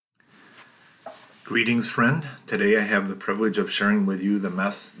Greetings, friend. Today I have the privilege of sharing with you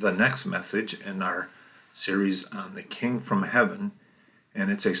the next message in our series on the King from Heaven. And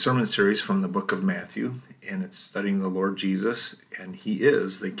it's a sermon series from the book of Matthew, and it's studying the Lord Jesus, and he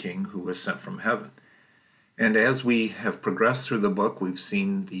is the King who was sent from heaven. And as we have progressed through the book, we've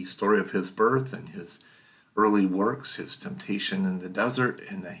seen the story of his birth and his early works, his temptation in the desert,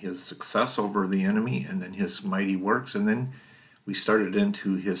 and his success over the enemy, and then his mighty works. And then we started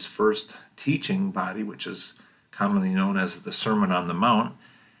into his first teaching body, which is commonly known as the Sermon on the Mount.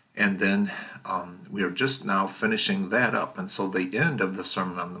 And then we are just now finishing that up. And so the end of the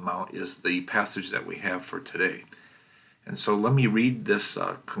Sermon on the Mount is the passage that we have for today. And so let me read this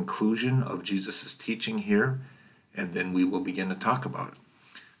conclusion of Jesus' teaching here, and then we will begin to talk about it.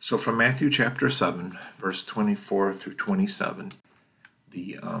 So from Matthew chapter 7, verse 24 through 27,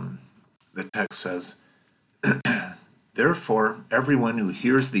 the text says, "Therefore, everyone who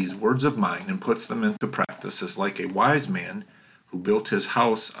hears these words of mine and puts them into practice is like a wise man who built his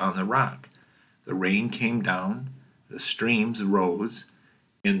house on the rock. The rain came down, the streams rose,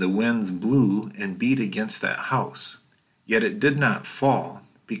 and the winds blew and beat against that house. Yet it did not fall,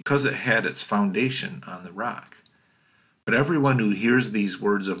 because it had its foundation on the rock. But everyone who hears these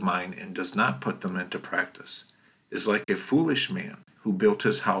words of mine and does not put them into practice is like a foolish man who built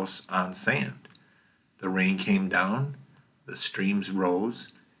his house on sand. The rain came down, the streams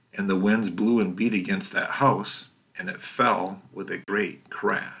rose, and the winds blew and beat against that house, and it fell with a great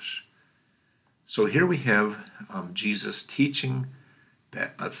crash." So here we have Jesus teaching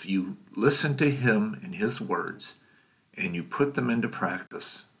that if you listen to him and his words and you put them into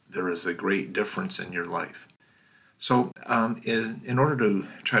practice, there is a great difference in your life. So in order to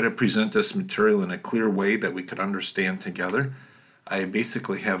try to present this material in a clear way that we could understand together, I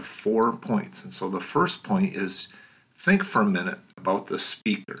basically have 4 points. And so the first point is, think for a minute about the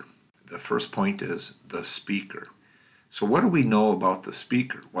speaker. The first point is the speaker. So what do we know about the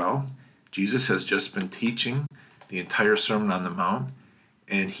speaker? Well, Jesus has just been teaching the entire Sermon on the Mount,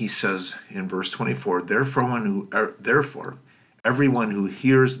 and he says in verse 24, Therefore, everyone who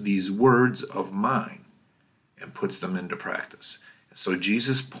hears these words of mine and puts them into practice. So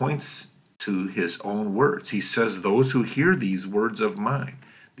Jesus points to his own words. He says, those who hear these words of mine,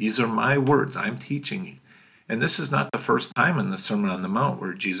 these are my words, I'm teaching you. And this is not the first time in the Sermon on the Mount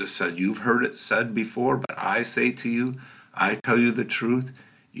where Jesus said, you've heard it said before, but I say to you, I tell you the truth.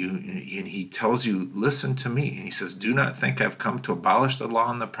 And he tells you, listen to me. And he says, do not think I've come to abolish the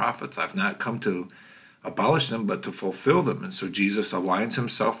law and the prophets. I've not come to abolish them, but to fulfill them. And so Jesus aligns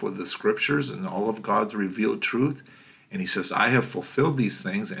himself with the scriptures and all of God's revealed truth. And he says, I have fulfilled these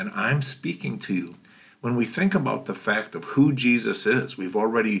things, and I'm speaking to you. When we think about the fact of who Jesus is, we've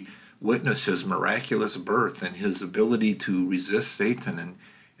already witnessed his miraculous birth and his ability to resist Satan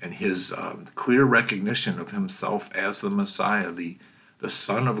and his clear recognition of himself as the Messiah, the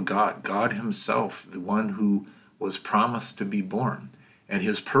Son of God, God himself, the one who was promised to be born, and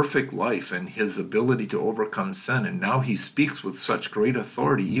his perfect life and his ability to overcome sin. And now he speaks with such great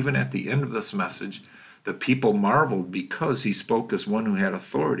authority. Even at the end of this message, the people marveled because he spoke as one who had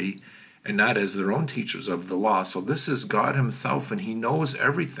authority and not as their own teachers of the law. So this is God himself, and he knows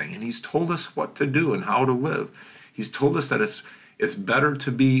everything, and he's told us what to do and how to live. He's told us that it's better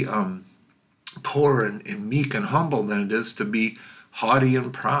to be poor and meek and humble than it is to be haughty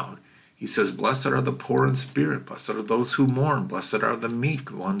and proud. He says, blessed are the poor in spirit, blessed are those who mourn, blessed are the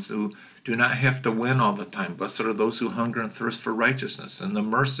meek, ones who do not have to win all the time. Blessed are those who hunger and thirst for righteousness, and the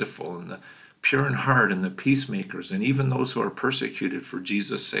merciful, and the pure in heart, and the peacemakers, and even those who are persecuted for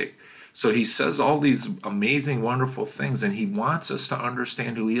Jesus' sake. So he says all these amazing, wonderful things, and he wants us to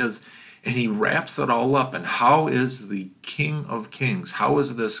understand who he is, and he wraps it all up. And how is the King of Kings, how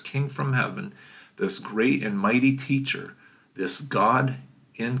is this King from heaven, this great and mighty teacher, this God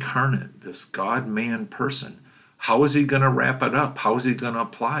incarnate, this God-man person, how is he going to wrap it up? How is he going to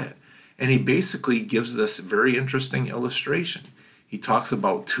apply it? And he basically gives this very interesting illustration. He talks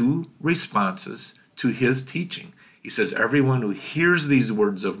about 2 responses to his teaching. He says, everyone who hears these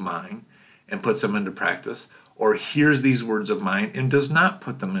words of mine and puts them into practice, or hears these words of mine and does not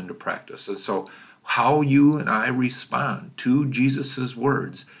put them into practice. And so how you and I respond to Jesus'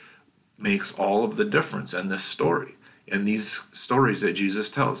 words makes all of the difference in this story. In these stories that Jesus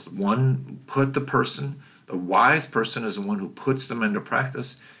tells, the wise person is the one who puts them into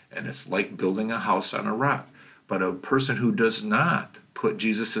practice, and it's like building a house on a rock. But a person who does not put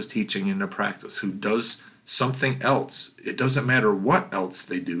Jesus' teaching into practice, who does something else, it doesn't matter what else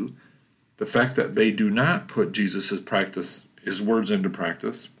they do, the fact that they do not put Jesus' words into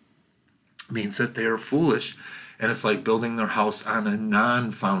practice, means that they are foolish, and it's like building their house on a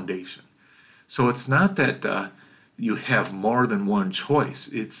non-foundation. So it's not that you have more than one choice.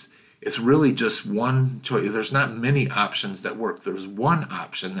 It's really just one choice. There's not many options that work. There's one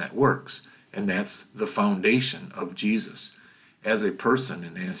option that works, and that's the foundation of Jesus as a person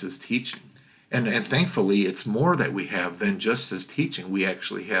and as his teaching. And thankfully, it's more that we have than just his teaching. We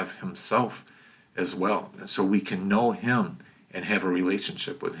actually have himself as well. And so we can know him and have a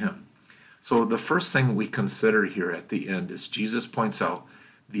relationship with him. So the first thing we consider here at the end is Jesus points out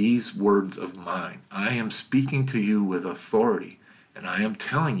these words of mine. I am speaking to you with authority, and I am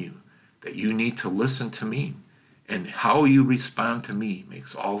telling you that you need to listen to me. And how you respond to me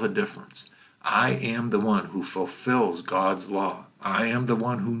makes all the difference. I am the one who fulfills God's law. I am the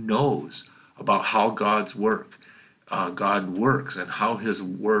one who knows about how God works and how his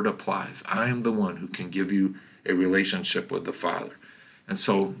word applies. I am the one who can give you a relationship with the Father. And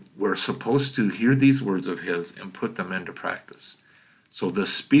so we're supposed to hear these words of his and put them into practice. So the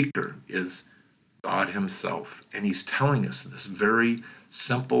speaker is God himself, and he's telling us this very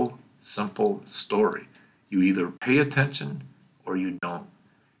simple story. You either pay attention or you don't,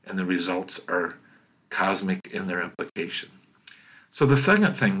 and the results are cosmic in their implication. So the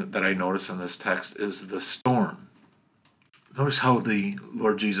second thing that I notice in this text is the storm. Notice how the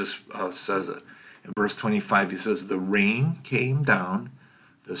Lord Jesus says it. In verse 25, he says, the rain came down,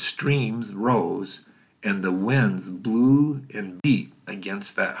 the streams rose, and the winds blew and beat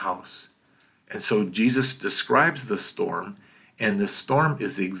against that house. And so Jesus describes the storm, and the storm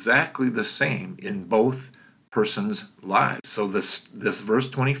is exactly the same in both persons' lives. So this verse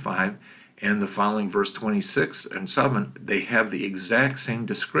 25 and the following verse 26 and 7, they have the exact same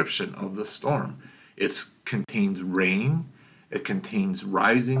description of the storm. It contains rain, it contains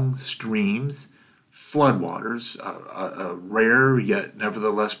rising streams, floodwaters, a rare yet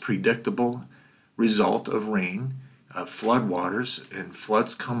nevertheless predictable result of rain, floodwaters, and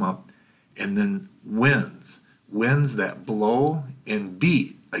floods come up, and then winds that blow and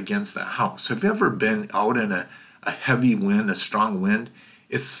beat against the house. Have you ever been out in a heavy wind, a strong wind?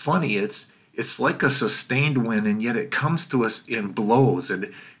 It's funny, it's like a sustained wind, and yet it comes to us in blows,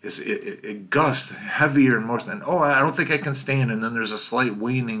 and it gusts heavier and more, and I don't think I can stand, and then there's a slight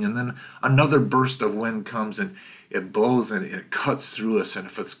waning, and then another burst of wind comes, and it blows, and it cuts through us, and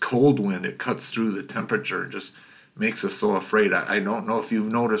if it's cold wind, it cuts through the temperature, and just makes us so afraid. I don't know if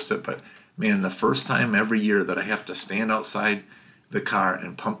you've noticed it, but man, the first time every year that I have to stand outside the car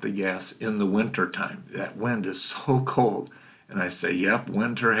and pump the gas in the winter time, that wind is so cold. And I say, yep,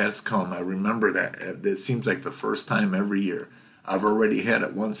 winter has come. I remember that. It seems like the first time every year. I've already had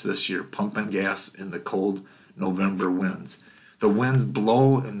it once this year, pumping gas in the cold November winds. The winds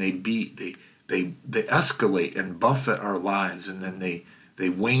blow and they beat. They escalate and buffet our lives, and then they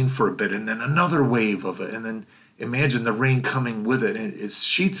wane for a bit, and then another wave of it. And then imagine the rain coming with it. It's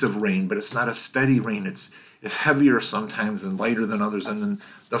sheets of rain, but it's not a steady rain. It's heavier sometimes and lighter than others. And then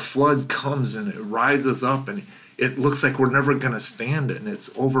the flood comes and it rises up, and it looks like we're never going to stand it, and it's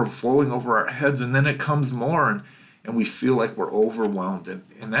overflowing over our heads, and then it comes more, and we feel like we're overwhelmed.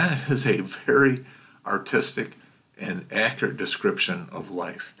 And that is a very artistic and accurate description of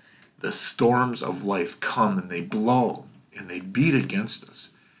life. The storms of life come, and they blow, and they beat against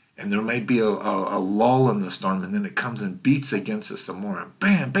us. And there might be a lull in the storm, and then it comes and beats against us some more, and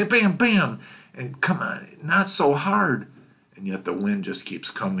bam, bam, bam, bam, and come on, not so hard. And yet the wind just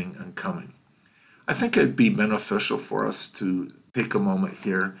keeps coming and coming. I think it'd be beneficial for us to take a moment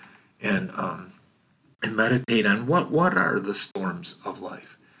here and meditate on what are the storms of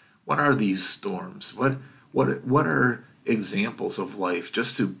life. What are these storms? What are examples of life?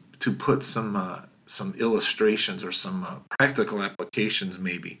 Just to put some illustrations or some practical applications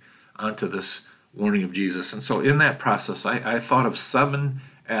maybe onto this warning of Jesus. And so in that process, I thought of 7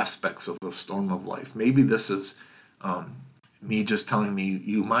 aspects of the storm of life. Maybe this is me just telling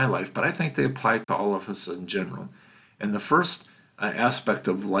you my life, but I think they apply to all of us in general. And the first aspect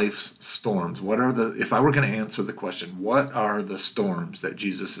of life's storms, if I were going to answer the question, what are the storms that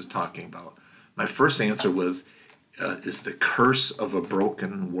Jesus is talking about? My first answer is the curse of a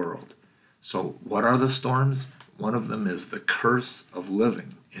broken world. So what are the storms? One of them is the curse of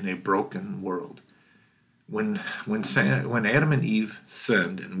living in a broken world. When Adam and Eve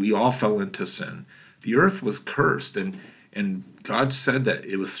sinned, and we all fell into sin, the earth was cursed, and God said that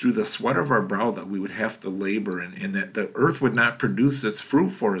it was through the sweat of our brow that we would have to labor, and that the earth would not produce its fruit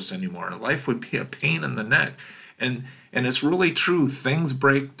for us anymore, and life would be a pain in the neck. And it's really true. Things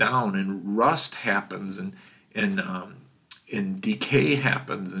break down, and rust happens, and decay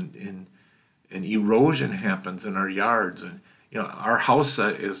happens, and erosion happens in our yards. And our house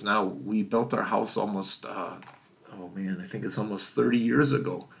we built our house almost I think it's almost 30 years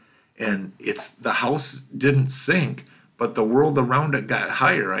ago. And the house didn't sink, but the world around it got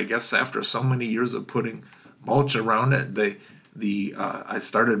higher. I guess after so many years of putting mulch around it, I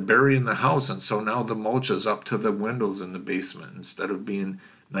started burying the house, and so now the mulch is up to the windows in the basement instead of being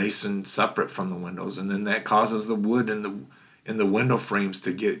nice and separate from the windows. And then that causes the wood in the window frames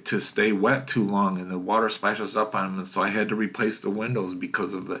to stay wet too long, and the water splashes up on them. And so I had to replace the windows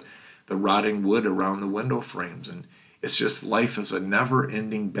because of the rotting wood around the window frames. And it's just, life is a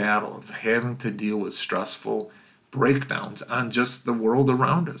never-ending battle of having to deal with stressful breakdowns on just the world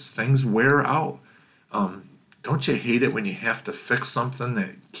around us. Things wear out. Don't you hate it when you have to fix something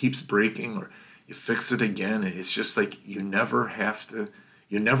that keeps breaking, or you fix it again, and it's just like you never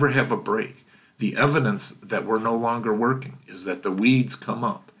have a break. The evidence that we're no longer working is that the weeds come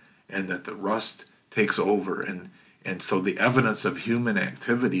up and that the rust takes over. And so the evidence of human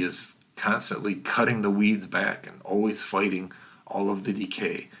activity is constantly cutting the weeds back and always fighting all of the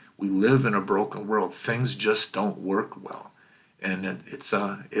decay. We live in a broken world. Things just don't work well. And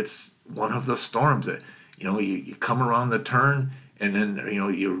it's one of the storms that, you come around the turn, and then,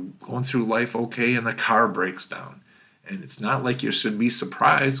 you're going through life okay, and the car breaks down. And it's not like you should be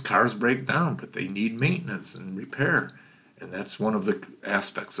surprised. Cars break down, but they need maintenance and repair. And that's one of the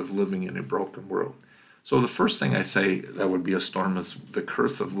aspects of living in a broken world. So the first thing I say that would be a storm is the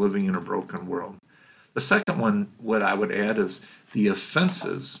curse of living in a broken world. The second one, what I would add, is the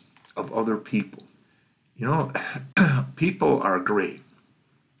offenses of other people. People are great.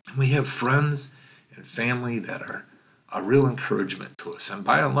 We have friends and family that are a real encouragement to us. And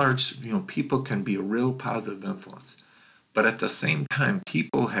by and large, people can be a real positive influence. But at the same time,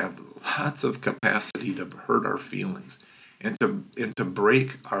 people have lots of capacity to hurt our feelings and to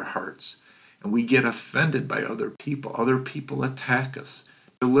break our hearts. And we get offended by other people. Other people attack us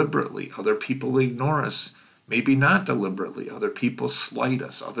deliberately. Other people ignore us, maybe not deliberately. Other people slight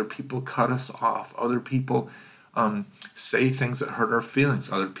us. Other people cut us off. Other people say things that hurt our feelings.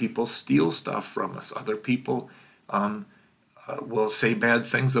 Other people steal stuff from us. Other people will say bad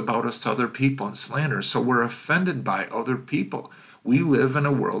things about us to other people and slander. So we're offended by other people. We live in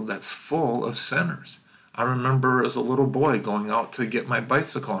a world that's full of sinners. I remember as a little boy going out to get my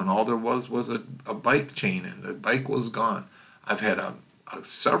bicycle, and all there was a bike chain, and the bike was gone. I've had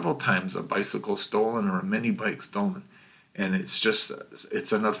several times a bicycle stolen or a mini bike stolen. And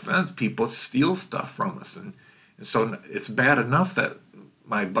it's an offense. People steal stuff from us. And so it's bad enough that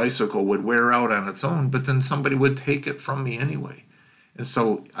my bicycle would wear out on its own, but then somebody would take it from me anyway. And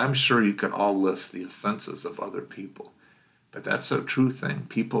so I'm sure you could all list the offenses of other people. But that's a true thing.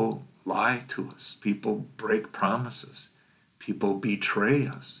 People lie to us. People break promises. People betray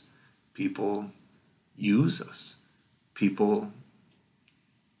us. People use us. People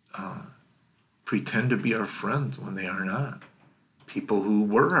pretend to be our friends when they are not. People who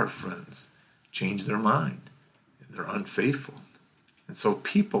were our friends change their mind. And they're unfaithful. And so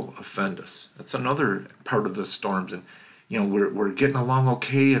people offend us. That's another part of the storms. And, we're getting along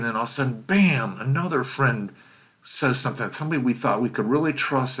okay, and then all of a sudden, bam, another friend says something, somebody we thought we could really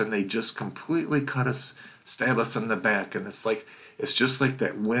trust, and they just completely stab us in the back. And it's just like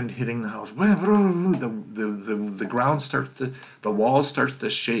that wind hitting the house. The ground the walls start to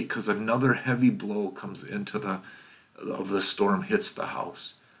shake because another heavy blow comes into the storm hits the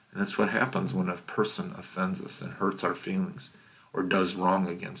house. And that's what happens when a person offends us and hurts our feelings or does wrong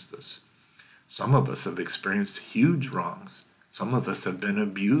against us. Some of us have experienced huge wrongs. Some of us have been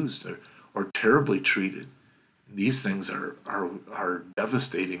abused or terribly treated. These things are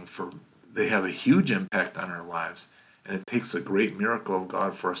devastating. They have a huge impact on our lives, and it takes a great miracle of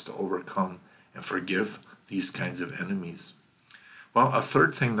God for us to overcome and forgive these kinds of enemies. Well, a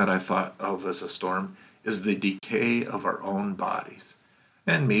third thing that I thought of as a storm is the decay of our own bodies.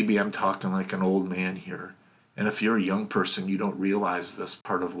 And maybe I'm talking like an old man here, and if you're a young person, you don't realize this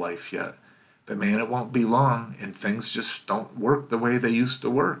part of life yet. But man, it won't be long, and things just don't work the way they used to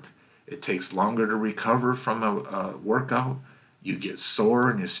work. It takes longer to recover from a workout. You get sore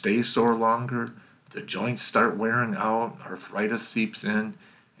and you stay sore longer. The joints start wearing out. Arthritis seeps in.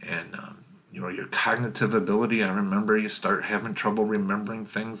 And your cognitive ability, I remember you start having trouble remembering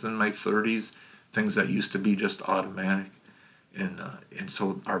things in my 30s, things that used to be just automatic. And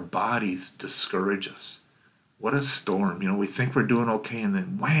so our bodies discourage us. What a storm. We think we're doing okay, and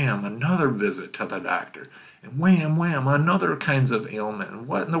then wham, another visit to the doctor. And wham, wham, another kinds of ailment. And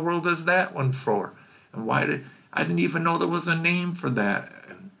what in the world is that one for? And I didn't even know there was a name for that.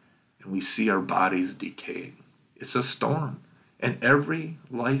 And we see our bodies decaying. It's a storm. And every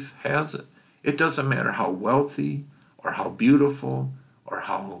life has it. It doesn't matter how wealthy or how beautiful or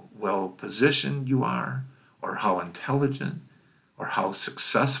how well positioned you are or how intelligent or how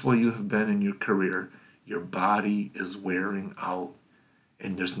successful you have been in your career, your body is wearing out.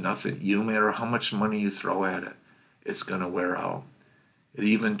 And there's nothing, no matter how much money you throw at it, it's going to wear out. It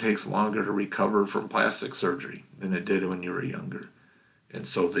even takes longer to recover from plastic surgery than it did when you were younger. And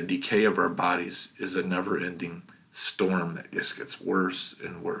so the decay of our bodies is a never-ending storm that just gets worse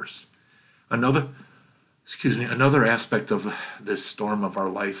and worse. Another aspect of this storm of our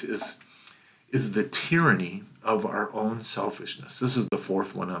life is the tyranny of our own selfishness. This is the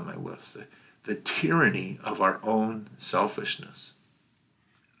fourth one on my list. The tyranny of our own selfishness.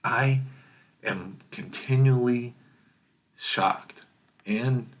 I am continually shocked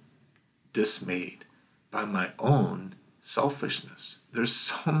and dismayed by my own selfishness. There's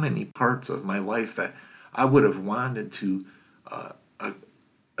so many parts of my life that I would have wanted to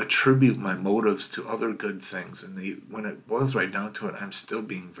attribute my motives to other good things, and when it boils right down to it, I'm still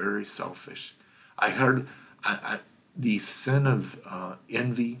being very selfish. The sin of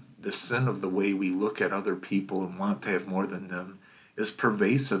envy, the sin of the way we look at other people and want to have more than them, is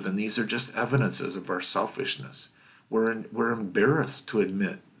pervasive, and these are just evidences of our selfishness. We're embarrassed to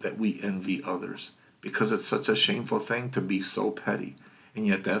admit that we envy others because it's such a shameful thing to be so petty. And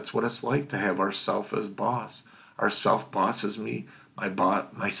yet that's what it's like to have ourself as boss. Our self bosses me.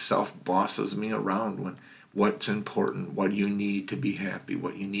 My self bosses me around when what's important, what you need to be happy,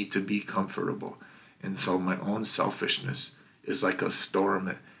 what you need to be comfortable. And so my own selfishness is like a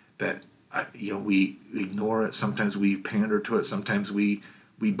storm that we ignore it. Sometimes we pander to it. Sometimes we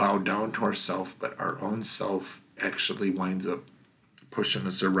bow down to ourself, but our own self actually winds up pushing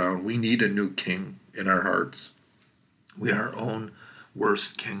us around. We need a new king in our hearts. We are our own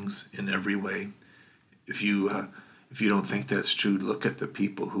worst kings in every way. If you don't think that's true, look at the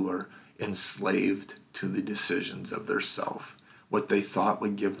people who are enslaved to the decisions of their self. What they thought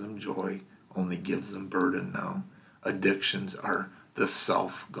would give them joy only gives them burden now. Addictions are the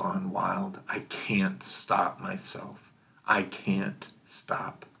self gone wild. I can't stop myself. I can't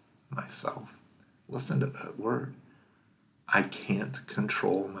stop myself. Listen to that word. I can't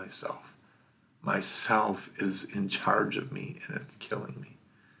control myself. Myself is in charge of me, and it's killing me.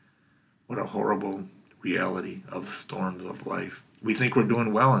 What a horrible reality of the storms of life. We think we're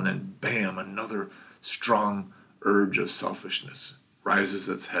doing well, and then bam, another strong urge of selfishness rises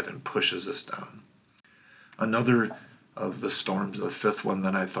its head and pushes us down. Another of the storms, the fifth one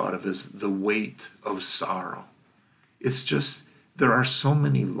that I thought of, is the weight of sorrow. It's just, there are so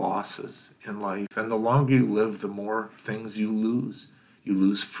many losses in life, and the longer you live, the more things you lose. You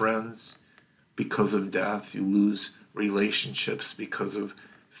lose friends because of death. You lose relationships because of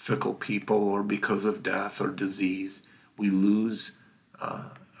fickle people or because of death or disease. We lose,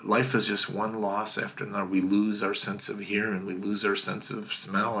 life is just one loss after another. We lose our sense of hearing. We lose our sense of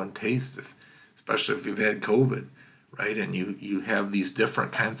smell and taste, especially if you've had COVID, right? And you have these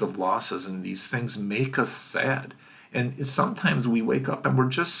different kinds of losses, and these things make us sad. And sometimes we wake up and we're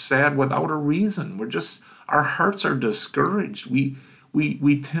just sad without a reason. Our hearts are discouraged.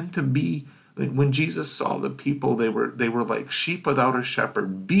 We tend to be, when Jesus saw the people, they were like sheep without a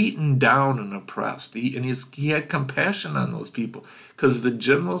shepherd, beaten down and oppressed. He had compassion on those people, because the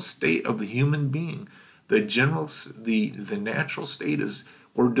general state of the human being, the natural state is,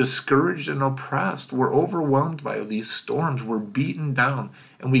 we're discouraged and oppressed. We're overwhelmed by these storms. We're beaten down,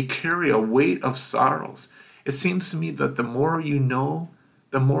 and we carry a weight of sorrows. It seems to me that the more you know,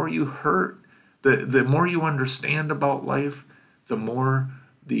 the more you hurt, the more you understand about life, the more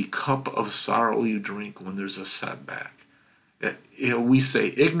the cup of sorrow you drink when there's a setback. We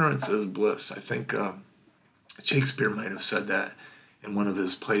say ignorance is bliss. I think Shakespeare might have said that in one of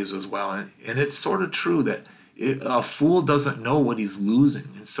his plays as well. And it's sort of true that a fool doesn't know what he's losing,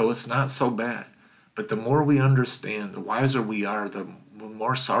 and so it's not so bad. But the more we understand, the wiser we are, the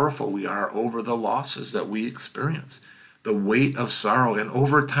more sorrowful we are over the losses that we experience. The weight of sorrow, and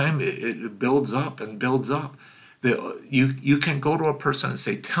over time it builds up and builds up. You can go to a person and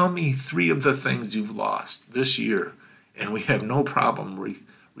say, tell me 3 of the things you've lost this year, and we have no problem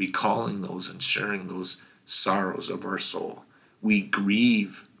recalling those and sharing those sorrows of our soul. We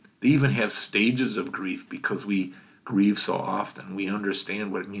grieve. They even have stages of grief because we grieve so often. We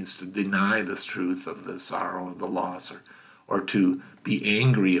understand what it means to deny the truth of the sorrow of the loss, or to be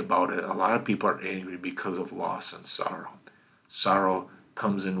angry about it. A lot of people are angry because of loss and sorrow. Sorrow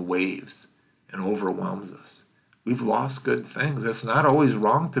comes in waves and overwhelms us. We've lost good things. It's not always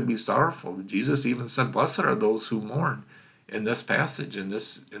wrong to be sorrowful. Jesus even said, blessed are those who mourn, in this passage, in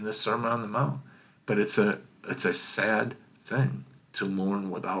this Sermon on the Mount. But it's a sad thing to mourn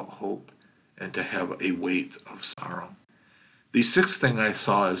without hope and to have a weight of sorrow. The 6th thing I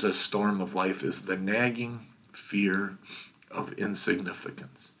saw as a storm of life is the nagging fear of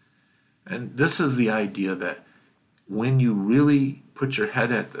insignificance. And this is the idea that when you really put your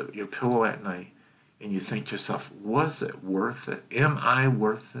head at your pillow at night and you think to yourself, was it worth it? Am I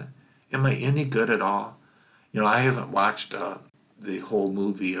worth it? Am I any good at all? I haven't watched the whole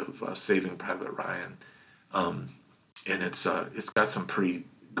movie of Saving Private Ryan, and it's got some pretty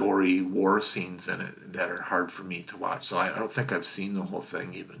gory war scenes in it that are hard for me to watch. So I don't think I've seen the whole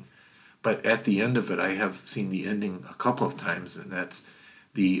thing even. But at the end of it, I have seen the ending a couple of times, and that's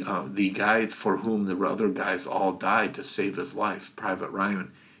the guy for whom the other guys all died to save his life, Private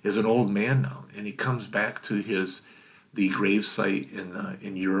Ryan, is an old man now, and he comes back to the grave site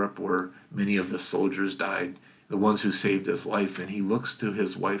in Europe where many of the soldiers died, the ones who saved his life, and he looks to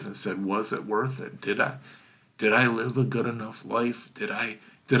his wife and said, "Was it worth it? Did I live a good enough life? Did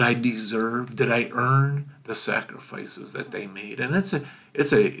I deserve? Did I earn the sacrifices that they made?" And it's an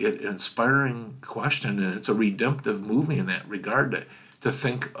inspiring question, and it's a redemptive movie in that regard to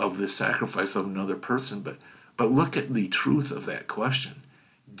think of the sacrifice of another person. But look at the truth of that question.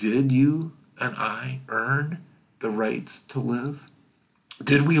 Did you and I earn the rights to live?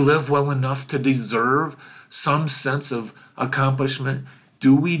 Did we live well enough to deserve some sense of accomplishment?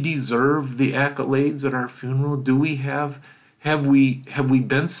 Do we deserve the accolades at our funeral? Do we have we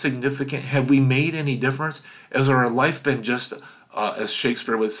been significant? Have we made any difference? Has our life been just, as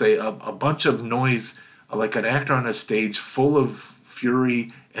Shakespeare would say, a bunch of noise, like an actor on a stage full of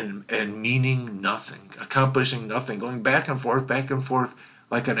fury and meaning nothing, accomplishing nothing, going back and forth,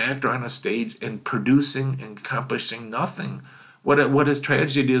 like an actor on a stage and producing and accomplishing nothing? What his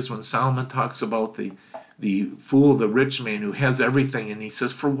tragedy is when Solomon talks about the fool, the rich man who has everything, and he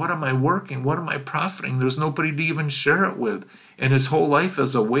says, "For what am I working? What am I profiting? There's nobody to even share it with." And his whole life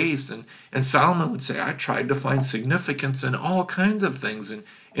is a waste. And Solomon would say, "I tried to find significance in all kinds of things, in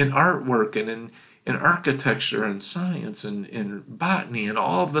artwork and in architecture and science and in botany and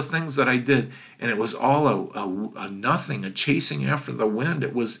all of the things that I did. And it was all a nothing, a chasing after the wind.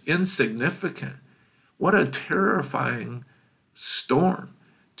 It was insignificant." What a terrifying storm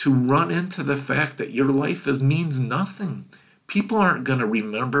to run into the fact that your life means nothing. People aren't going to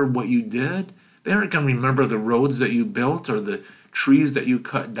remember what you did. They aren't going to remember the roads that you built or the trees that you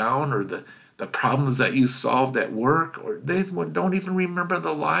cut down or the problems that you solved at work, or they don't even remember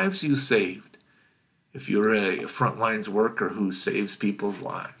the lives you saved. If you're a frontlines worker who saves people's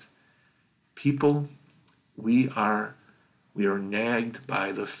lives. People, we are nagged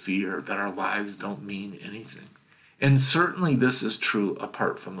by the fear that our lives don't mean anything. And certainly this is true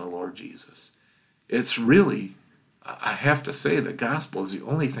apart from the Lord Jesus. It's really, I have to say, the gospel is the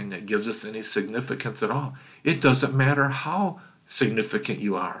only thing that gives us any significance at all. It doesn't matter how significant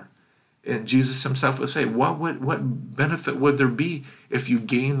you are. And Jesus himself would say, what benefit would there be if you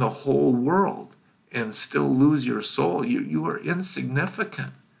gain the whole world and still lose your soul? You are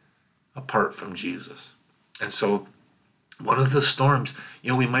insignificant apart from Jesus. And so one of the storms,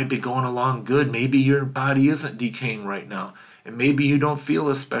 we might be going along good. Maybe your body isn't decaying right now. And maybe you don't feel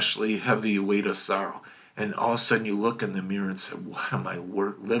especially heavy weight of sorrow. And all of a sudden you look in the mirror and say, what am I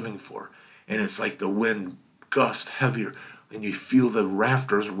living for? And it's like the wind gust heavier. And you feel the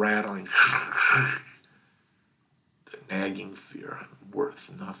rafters rattling. The nagging fear, I'm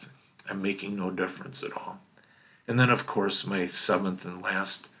worth nothing. I'm making no difference at all. And then, of course, my seventh and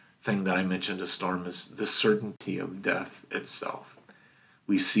last thing that I mentioned a storm is the certainty of death itself.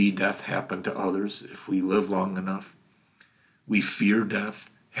 We see death happen to others if we live long enough. We fear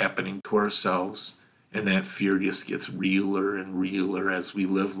death happening to ourselves, and that fear just gets realer and realer as we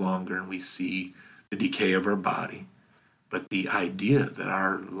live longer and we see the decay of our body. But the idea that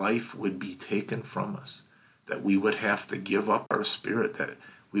our life would be taken from us, that we would have to give up our spirit, that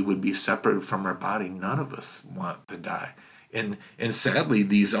we would be separated from our body, none of us want to die. And sadly,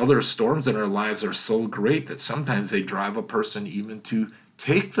 these other storms in our lives are so great that sometimes they drive a person even to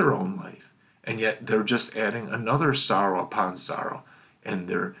take their own life. And yet they're just adding another sorrow upon sorrow. And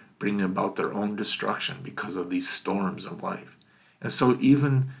they're bringing about their own destruction because of these storms of life. And so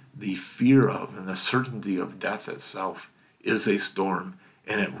even the fear of and the certainty of death itself is a storm.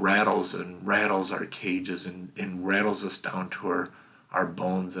 And it rattles our cages and rattles us down to our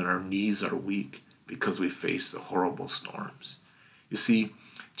bones, and our knees are weak because we face the horrible storms. You see,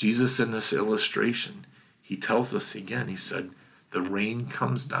 Jesus in this illustration, he tells us again, he said, the rain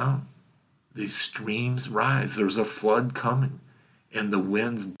comes down, the streams rise, there's a flood coming, and the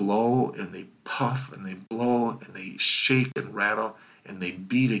winds blow and they puff and they blow and they shake and rattle and they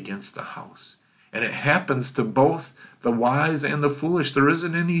beat against the house. And it happens to both the wise and the foolish. There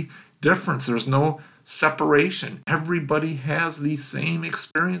isn't any difference. There's no separation. Everybody has these same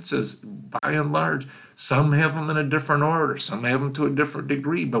experiences by and large. Some have them in a different order. Some have them to a different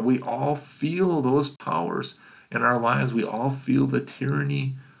degree, but we all feel those powers in our lives. We all feel the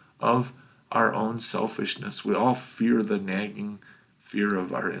tyranny of our own selfishness. We all fear the nagging fear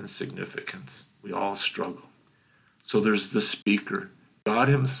of our insignificance. We all struggle. So there's the speaker, God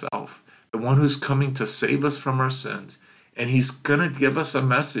himself, the one who's coming to save us from our sins. And he's going to give us a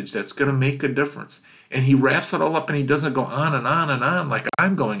message that's going to make a difference. And he wraps it all up, and he doesn't go on and on and on like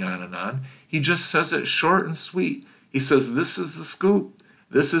I'm going on and on. He just says it short and sweet. He says, this is the scoop.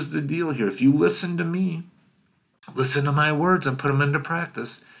 This is the deal here. If you listen to me, listen to my words and put them into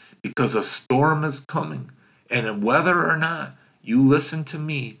practice, because a storm is coming. And whether or not you listen to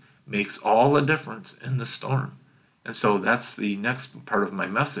me makes all the difference in the storm. And so that's the next part of my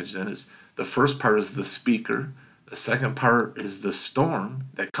message then. Is the first part is the speaker. The second part is the storm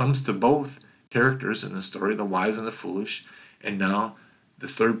that comes to both characters in the story, the wise and the foolish. And now the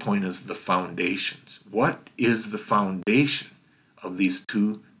third point is the foundations. What is the foundation of these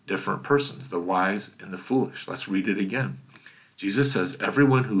two different persons, the wise and the foolish? Let's read it again. Jesus says,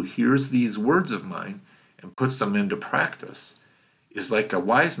 everyone who hears these words of mine and puts them into practice is like a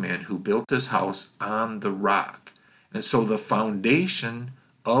wise man who built his house on the rock. And so the foundation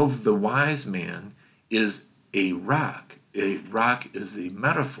of the wise man is a rock. A rock is a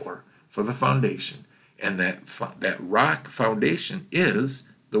metaphor for the foundation. And that rock foundation is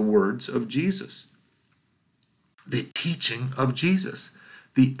the words of Jesus, the teaching of Jesus,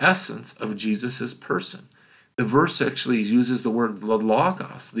 the essence of Jesus' person. The verse actually uses the word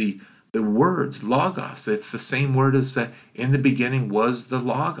logos, the words, logos. It's the same word as that in the beginning was the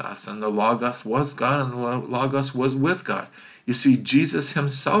logos, and the logos was God, and the logos was with God. You see, Jesus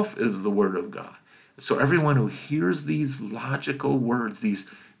himself is the word of God. So everyone who hears these logical words,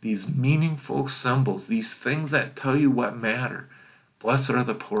 these meaningful symbols, these things that tell you what matter, blessed are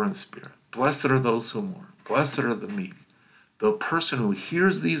the poor in spirit, blessed are those who mourn, blessed are the meek. The person who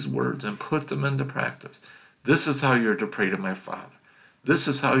hears these words and put them into practice, this is how you're to pray to my Father. This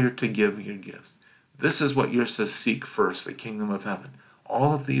is how you're to give your gifts. This is what you're to seek first, the kingdom of heaven.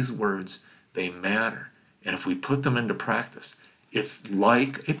 All of these words, they matter. And if we put them into practice, it's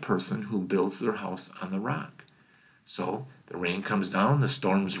like a person who builds their house on the rock. So the rain comes down, the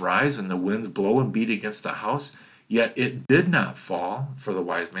storms rise, and the winds blow and beat against the house. Yet it did not fall for the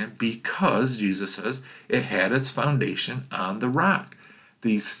wise man because, Jesus says, it had its foundation on the rock.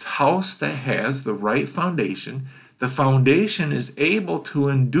 The house that has the right foundation, the foundation is able to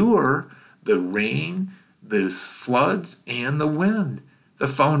endure the rain, the floods, and the wind. The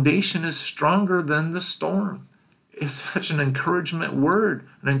foundation is stronger than the storm. It's such an encouraging word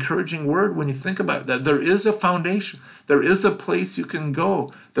when you think about it, that there is a foundation. There is a place you can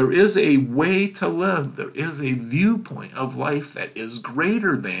go. There is a way to live. There is a viewpoint of life that is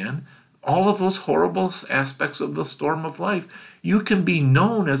greater than all of those horrible aspects of the storm of life. You can be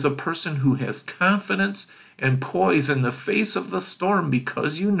known as a person who has confidence and poise in the face of the storm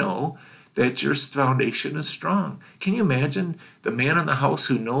because you know that your foundation is strong. Can you imagine the man in the house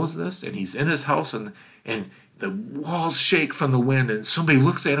who knows this, and he's in his house and the walls shake from the wind, and somebody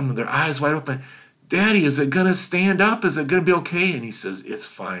looks at him with their eyes wide open. Daddy, is it going to stand up? Is it going to be okay? And he says, it's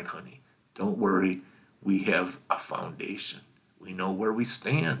fine, honey. Don't worry. We have a foundation. We know where we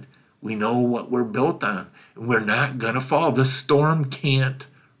stand. We know what we're built on. And we're not going to fall. The storm can't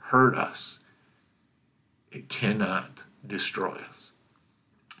hurt us. It cannot destroy us.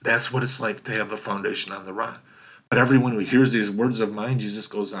 That's what it's like to have a foundation on the rock. But everyone who hears these words of mine, Jesus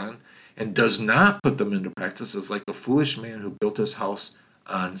goes on, and does not put them into practice is like a foolish man who built his house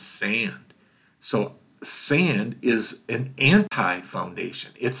on sand. So sand is an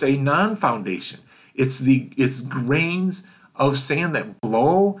anti-foundation. It's a non-foundation. It's grains of sand that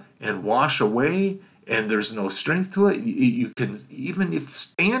blow and wash away, and there's no strength to it. You can, even if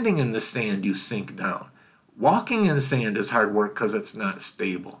standing in the sand, you sink down. Walking in sand is hard work because it's not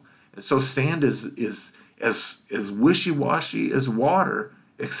stable. And so sand is as wishy-washy as water,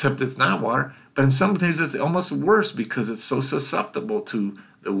 except it's not water. But in some cases, it's almost worse because it's so susceptible to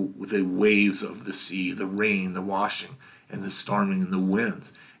the waves of the sea, the rain, the washing, and the storming and the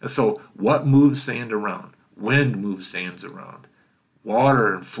winds. And so what moves sand around? Wind moves sands around.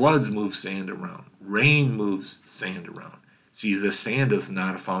 Water and floods move sand around. Rain moves sand around. See, the sand is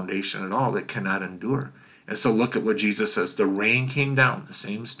not a foundation at all. It cannot endure. And so look at what Jesus says. The rain came down, the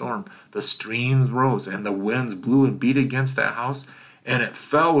same storm. The streams rose, and the winds blew and beat against that house, and it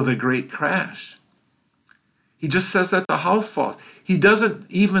fell with a great crash. He just says that the house falls. He doesn't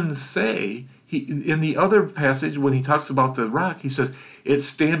even say In the other passage, when he talks about the rock, he says, it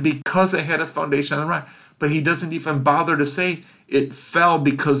stand because it had its foundation on the rock. But he doesn't even bother to say it fell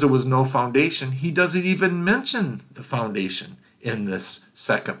because there was no foundation. He doesn't even mention the foundation in this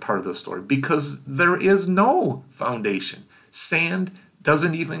second part of the story because there is no foundation. Sand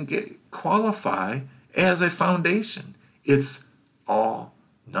doesn't even qualify as a foundation. It's all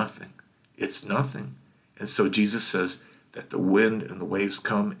nothing. It's nothing. And so Jesus says that the wind and the waves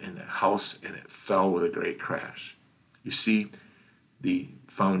come in the house and it fell with a great crash. You see, the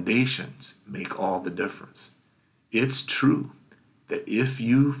foundations make all the difference. It's true that if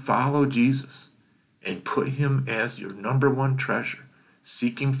you follow Jesus and put him as your number one treasure,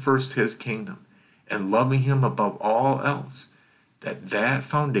 seeking first his kingdom and loving him above all else, that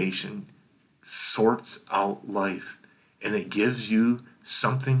foundation sorts out life and it gives you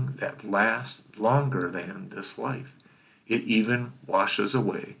something that lasts longer than this life. It even washes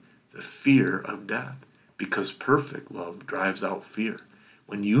away the fear of death because perfect love drives out fear.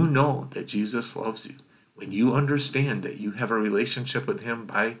 When you know that Jesus loves you, when you understand that you have a relationship with him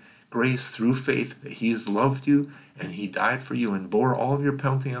by grace through faith, that he has loved you and he died for you and bore all of your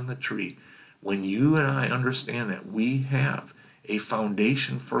penalty on the tree, when you and I understand that we have a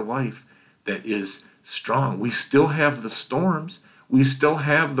foundation for life that is strong, we still have the storms, we still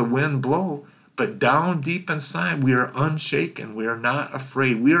have the wind blow, but down deep inside we are unshaken, we are not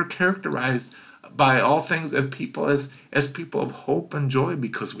afraid, we are characterized by all things as people of hope and joy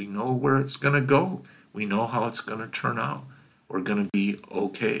because we know where it's going to go. We know how it's going to turn out. We're going to be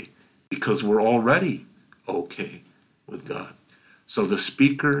okay because we're already okay with God. So the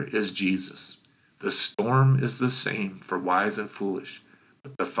speaker is Jesus. The storm is the same for wise and foolish,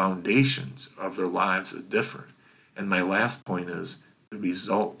 but the foundations of their lives are different. And my last point is the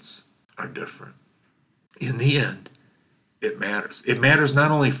results are different. In the end, it matters. It matters not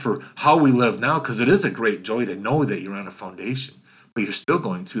only for how we live now, because it is a great joy to know that you're on a foundation, but you're still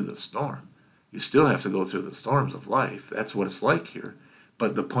going through the storm. You still have to go through the storms of life. That's what it's like here.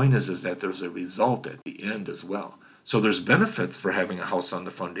 But the point is that there's a result at the end as well. So there's benefits for having a house on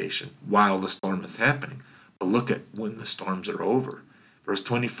the foundation while the storm is happening. But look at when the storms are over. Verse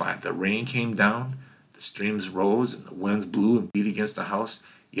 25, the rain came down, the streams rose, and the winds blew and beat against the house,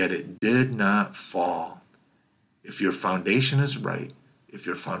 yet it did not fall. If your foundation is right, if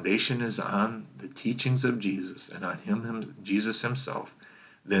your foundation is on the teachings of Jesus and on Jesus himself,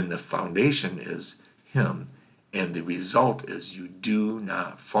 then the foundation is him, and the result is you do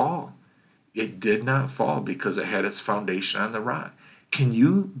not fall. It did not fall because it had its foundation on the rock. Can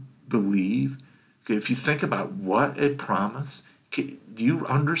you believe, if you think about what it promised, do you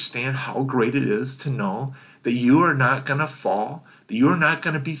understand how great it is to know that you are not going to fall, that you are not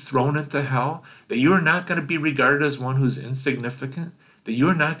going to be thrown into hell, that you are not going to be regarded as one who's insignificant, that you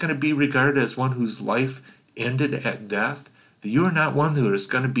are not going to be regarded as one whose life ended at death, that you are not one who is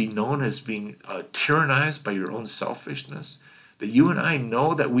going to be known as being tyrannized by your own selfishness, that you and I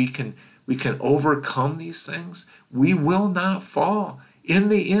know that we can overcome these things. We will not fall. In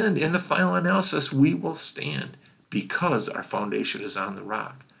the end, in the final analysis, we will stand because our foundation is on the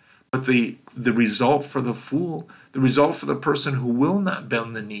rock. But the result for the fool, the result for the person who will not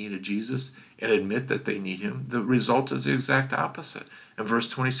bend the knee to Jesus and admit that they need him, the result is the exact opposite. In verse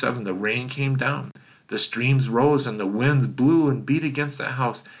 27, the rain came down, the streams rose, and the winds blew and beat against that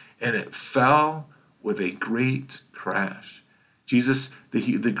house, and it fell with a great crash. Jesus,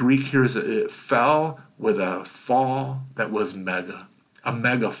 the Greek here is it fell with a fall that was a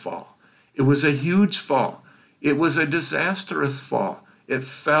mega fall. It was a huge fall. It was a disastrous fall. It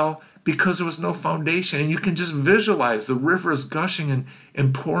fell because there was no foundation. And you can just visualize the rivers gushing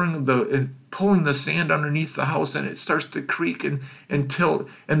and pulling the sand underneath the house, and it starts to creak and tilt,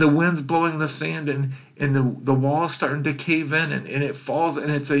 and the wind's blowing the sand, and the walls starting to cave in, and it falls,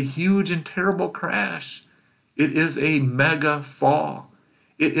 and it's a huge and terrible crash. It is a mega fall.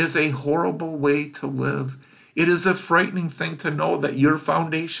 It is a horrible way to live. It is a frightening thing to know that your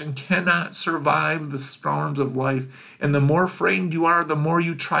foundation cannot survive the storms of life. And the more frightened you are, the more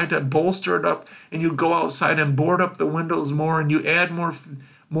you try to bolster it up, and you go outside and board up the windows more, and you add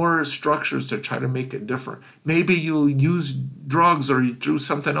more structures to try to make it different. Maybe you use drugs or you do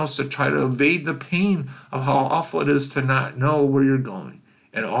something else to try to evade the pain of how awful it is to not know where you're going.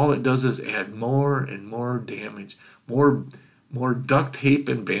 And all it does is add more and more damage, more duct tape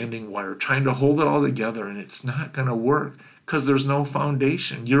and banding wire, trying to hold it all together, and it's not going to work because there's no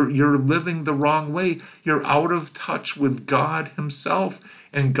foundation. You're living the wrong way. You're out of touch with God himself,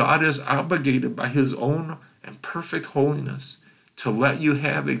 and God is obligated by his own and perfect holiness to let you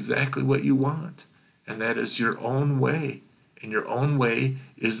have exactly what you want, and that is your own way and your own way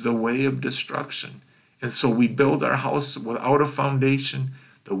is the way of destruction. And so we build our house without a foundation.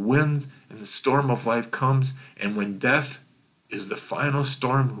 The winds and the storm of life comes, and when death is the final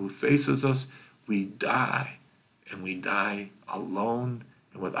storm who faces us, we die, and we die alone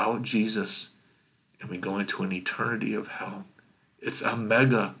and without Jesus, and we go into an eternity of hell. It's a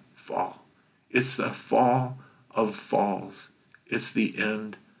mega fall. It's the fall of falls. It's the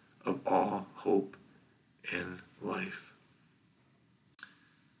end of all hope in life.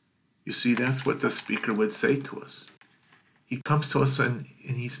 You see, that's what the speaker would say to us. He comes to us and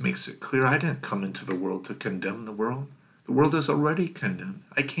he makes it clear, I didn't come into the world to condemn the world. The world is already condemned.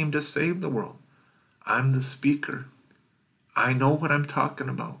 I came to save the world. I'm the speaker. I know what I'm talking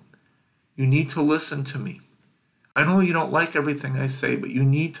about. You need to listen to me. I know you don't like everything I say, but you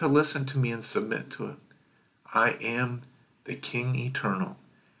need to listen to me and submit to it. I am the King Eternal,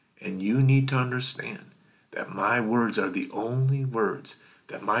 and you need to understand that my words are the only words,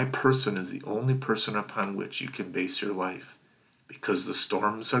 that my person is the only person upon which you can base your life, because the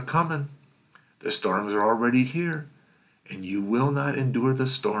storms are coming. The storms are already here, and you will not endure the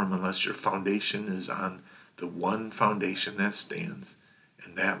storm unless your foundation is on the one foundation that stands,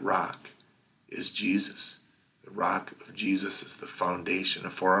 and that rock is Jesus. The rock of Jesus is the foundation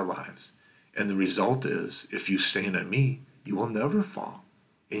for our lives. And the result is, if you stand on me, you will never fall,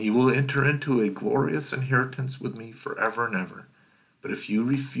 and you will enter into a glorious inheritance with me forever and ever. But if you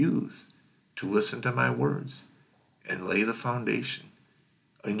refuse to listen to my words and lay the foundation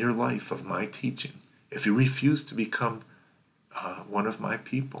in your life of my teaching, if you refuse to become one of my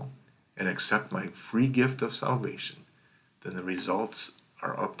people and accept my free gift of salvation, then the results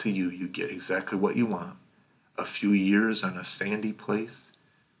are up to you. You get exactly what you want. A few years on a sandy place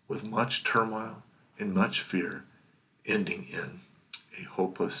with much turmoil and much fear, ending in a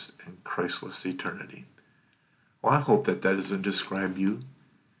hopeless and Christless eternity. Well, I hope that doesn't describe you.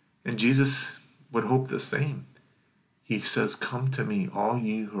 And Jesus would hope the same. He says, come to me, all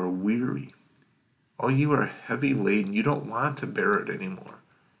you who are weary, all you who are heavy laden, you don't want to bear it anymore.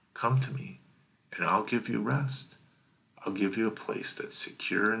 Come to me, and I'll give you rest. I'll give you a place that's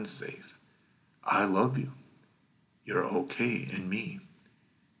secure and safe. I love you. You're okay in me.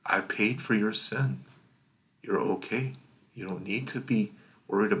 I paid for your sin. You're okay. You don't need to be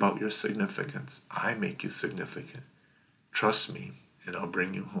worried about your significance. I make you significant. Trust me, and I'll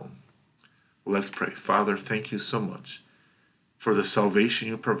bring you home. Let's pray. Father, thank you so much for the salvation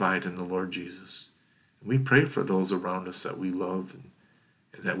you provide in the Lord Jesus. And we pray for those around us that we love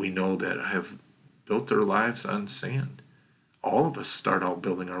and that we know that have built their lives on sand. All of us start out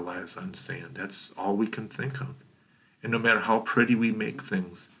building our lives on sand. That's all we can think of. And no matter how pretty we make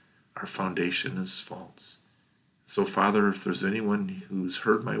things, our foundation is false. So, Father, if there's anyone who's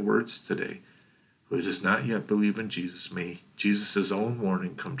heard my words today who does not yet believe in Jesus, may Jesus' own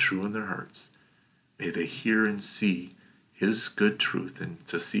warning come true in their hearts. May they hear and see his good truth and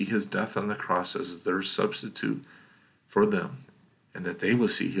to see his death on the cross as their substitute for them, and that they will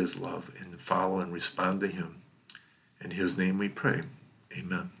see his love and follow and respond to him. In his name we pray.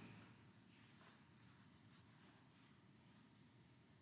 Amen.